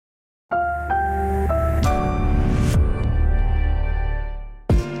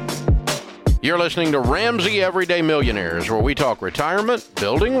You're listening to Ramsey Everyday Millionaires, where we talk retirement,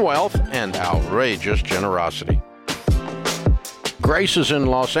 building wealth, and outrageous generosity. Grace is in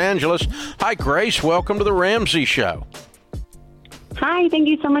Los Angeles. Hi, Grace. Welcome to the Ramsey Show. Hi. Thank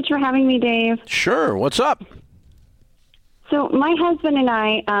you so much for having me, Dave. Sure. What's up? So my husband and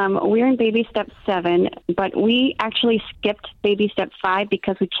I, we're in baby step 7, but we actually skipped baby step 5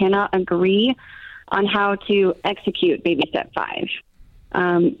 because we cannot agree on how to execute baby step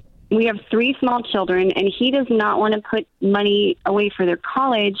 5. We have 3 small children, and he does not want to put money away for their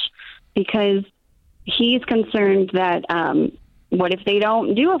college because he's concerned that what if they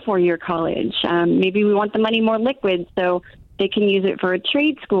don't do a 4-year college? Maybe we want the money more liquid so they can use it for a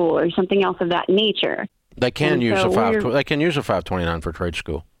trade school or something else of that nature. They can use a 529 for trade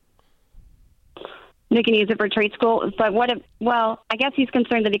school. They can use it for trade school, but what if? Well, I guess he's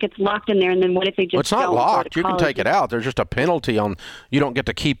concerned that it gets locked in there, and then what if they just? Well, it's not don't locked. Go to you can take it out. There's just a penalty on. You don't get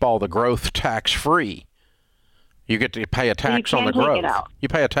to keep all the growth tax free. You get to pay a tax on the growth. You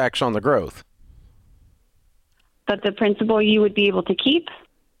pay a tax on the growth. But the principal you would be able to keep.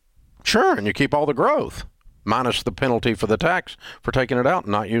 Sure, and you keep all the growth minus the penalty for the tax for taking it out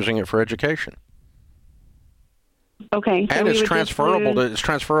and not using it for education. Okay, so and it's transferable. It's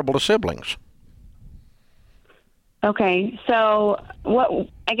transferable to siblings. Okay, so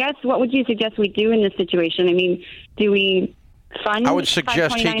what would you suggest we do in this situation? I mean, do we fund? I would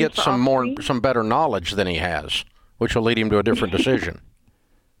suggest he gets some better knowledge than he has, which will lead him to a different decision.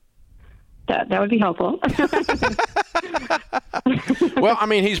 That would be helpful. Well, I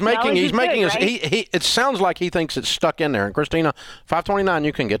mean, he's making right? it sounds like he thinks it's stuck in there. And Christina, 529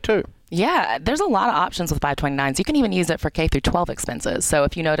 you can get too. Yeah, there's a lot of options with 529s. You can even use it for K through 12 expenses. So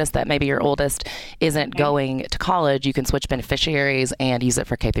if you notice that maybe your oldest isn't going to college, you can switch beneficiaries and use it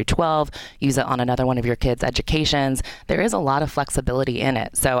for K through 12, use it on another one of your kids' educations. There is a lot of flexibility in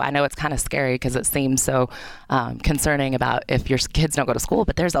it. So I know it's kind of scary because it seems so concerning about if your kids don't go to school,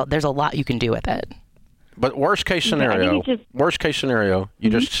 but there's a lot you can do with it. But worst case scenario, you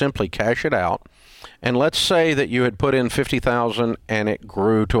just simply cash it out. And let's say that you had put in $50,000 and it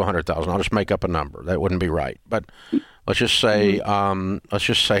grew to $100,000. I'll just make up a number. That wouldn't be right. But let's just say, you made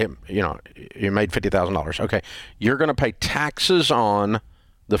 $50,000. Okay, you're going to pay taxes on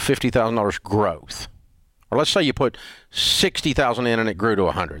the $50,000 growth. Or let's say you put $60,000 in and it grew to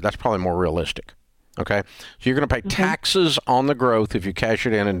 $100,000. That's probably more realistic. Okay, so you're going to pay taxes on the growth if you cash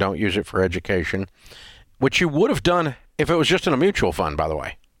it in and don't use it for education, which you would have done if it was just in a mutual fund, by the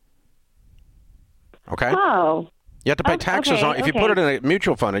way. Okay. Oh. You have to pay taxes on. If you put it in a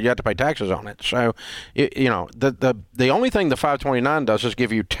mutual fund, you have to pay taxes on it. So, the only thing the 529 does is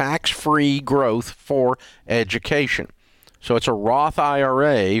give you tax-free growth for education. So it's a Roth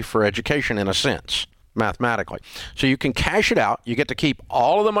IRA for education in a sense, mathematically. So you can cash it out. You get to keep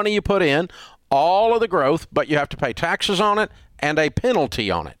all of the money you put in, all of the growth, but you have to pay taxes on it and a penalty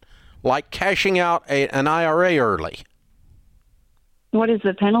on it, like cashing out an IRA early. What is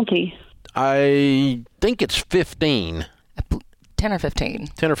the penalty? I think it's 15. 10 or 15.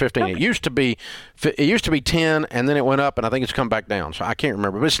 10 or 15. Okay. It used to be 10, and then it went up, and I think it's come back down. So I can't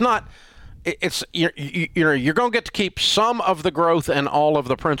remember. But it's not. It's you're going to get to keep some of the growth and all of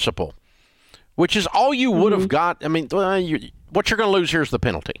the principal, which is all you would have got. I mean, what you're going to lose here is the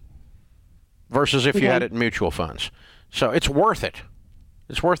penalty, versus if you had it in mutual funds. So it's worth it.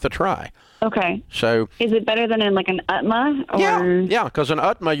 It's worth a try. Okay. So is it better than in like an UTMA? Or? Yeah, because an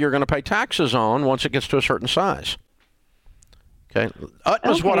UTMA you're going to pay taxes on once it gets to a certain size. Okay.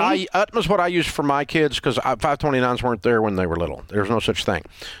 UTMA's what I use for my kids because 529s weren't there when they were little. There's no such thing.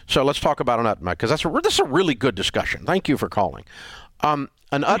 So let's talk about an UTMA because this is a really good discussion. Thank you for calling. An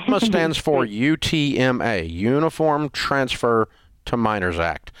UTMA stands for UTMA, Uniform Transfer to Minors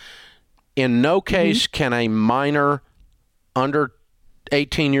Act. In no case can a minor under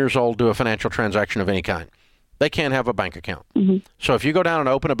 18 years old do a financial transaction of any kind. They can't have a bank account. So if you go down and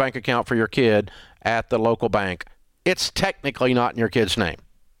open a bank account for your kid at the local bank, it's technically not in your kid's name.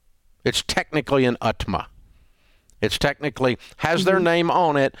 It's technically an UTMA. It's technically has their name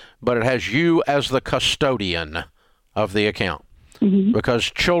on it, but it has you as the custodian of the account. Because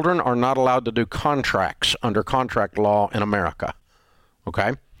children are not allowed to do contracts under contract law in America.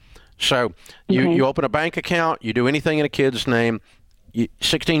 Okay? So you open a bank account, you do anything in a kid's name,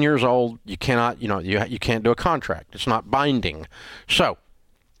 16 years old, you cannot, you can't do a contract. It's not binding. So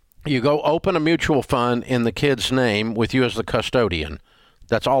you go open a mutual fund in the kid's name with you as the custodian.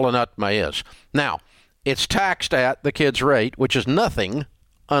 That's all an UTMA is. Now, it's taxed at the kid's rate, which is nothing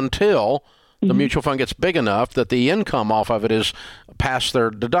until the mutual fund gets big enough that the income off of it is past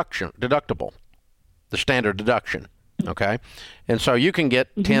their deductible, the standard deduction. Okay, and so you can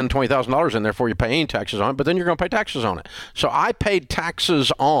get $10,000-$20,000 in there before you pay any taxes on it, but then you're going to pay taxes on it. So I paid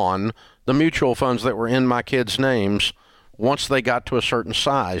taxes on the mutual funds that were in my kids' names once they got to a certain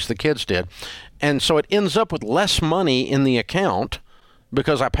size. The kids did, and so it ends up with less money in the account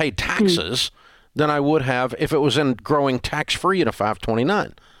because I paid taxes than I would have if it was in growing tax-free in a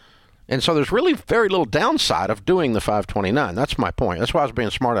 529. And so there's really very little downside of doing the 529. That's my point. That's why I was being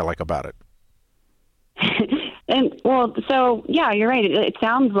smart aleck about it. And well, so yeah, you're right. It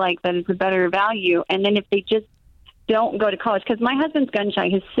sounds like that it's a better value. And then if they just don't go to college, because my husband's gun shy,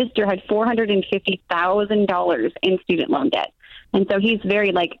 his sister had $450,000 in student loan debt, and so he's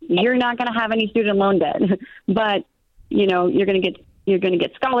very like, you're not going to have any student loan debt, but you know you're going to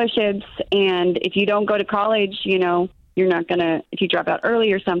get scholarships, and if you don't go to college, you know you're not going to. If you drop out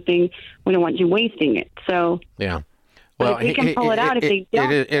early or something, we don't want you wasting it. So yeah, well, if we can pull it out if they don't.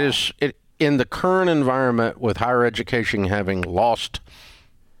 It is in the current environment with higher education having lost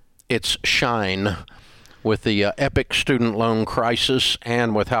its shine with the epic student loan crisis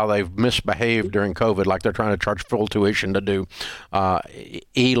and with how they've misbehaved during COVID, like they're trying to charge full tuition to do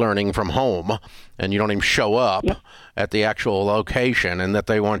e-learning from home, and you don't even show up at the actual location, and that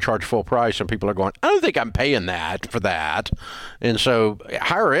they want to charge full price, and people are going, I don't think I'm paying that for that. And so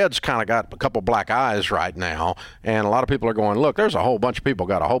higher ed's kind of got a couple black eyes right now, and a lot of people are going, look, there's a whole bunch of people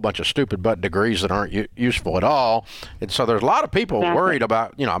got a whole bunch of stupid butt degrees that aren't useful at all. And so there's a lot of people worried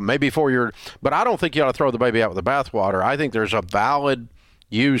about, maybe but I don't think you ought to throw the baby out with the bathwater. I think there's a valid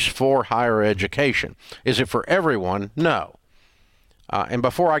use for higher education. Is it for everyone? No. And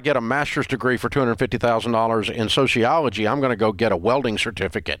before I get a master's degree for $250,000 in sociology, I'm going to go get a welding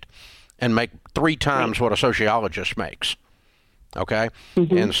certificate and make 3 times what a sociologist makes. Okay?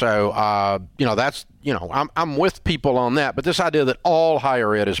 And so, that's, I'm with people on that. But this idea that all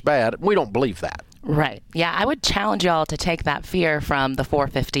higher ed is bad, we don't believe that. Right. Yeah, I would challenge y'all to take that fear from the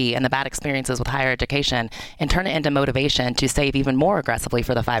 450 and the bad experiences with higher education and turn it into motivation to save even more aggressively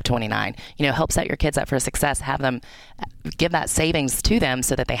for the 529. Help set your kids up for success, have them give that savings to them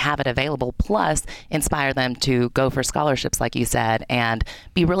so that they have it available, plus inspire them to go for scholarships, like you said, and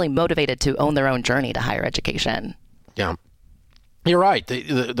be really motivated to own their own journey to higher education. Yeah. You're right.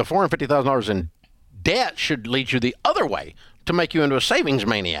 The $450,000 in debt should lead you the other way to make you into a savings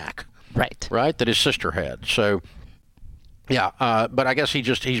maniac. Right, that his sister had. So, yeah, but I guess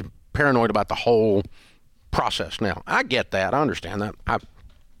he's paranoid about the whole process now. I get that. I understand that. That's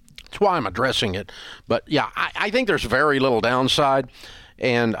why I'm addressing it. But, yeah, I think there's very little downside.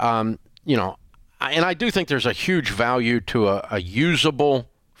 And, and I do think there's a huge value to a usable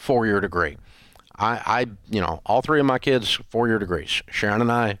 4-year degree. I all 3 of my kids, 4-year degrees. Sharon and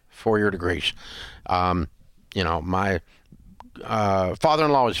I, 4-year degrees. My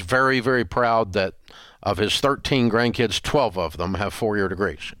father-in-law is very, very proud that of his 13 grandkids, 12 of them have 4-year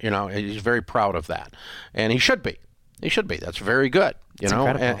degrees. He's very proud of that, and he should be. He should be. That's very good.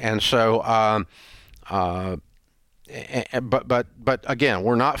 And so, but again,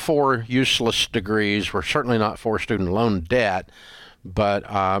 we're not for useless degrees. We're certainly not for student loan debt. But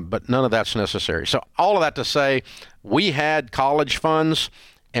none of that's necessary. So all of that to say, we had college funds.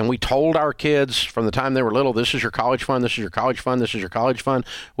 And we told our kids from the time they were little, this is your college fund, this is your college fund, this is your college fund,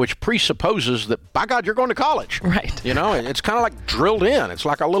 which presupposes that, by God, you're going to college. Right. It's kind of like drilled in. It's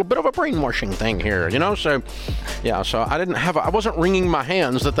like a little bit of a brainwashing thing here, So, yeah, so I wasn't wringing my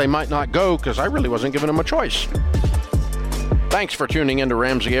hands that they might not go because I really wasn't giving them a choice. Thanks for tuning into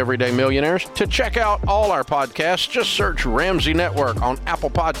Ramsey Everyday Millionaires. To check out all our podcasts, just search Ramsey Network on Apple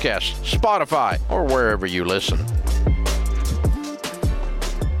Podcasts, Spotify, or wherever you listen.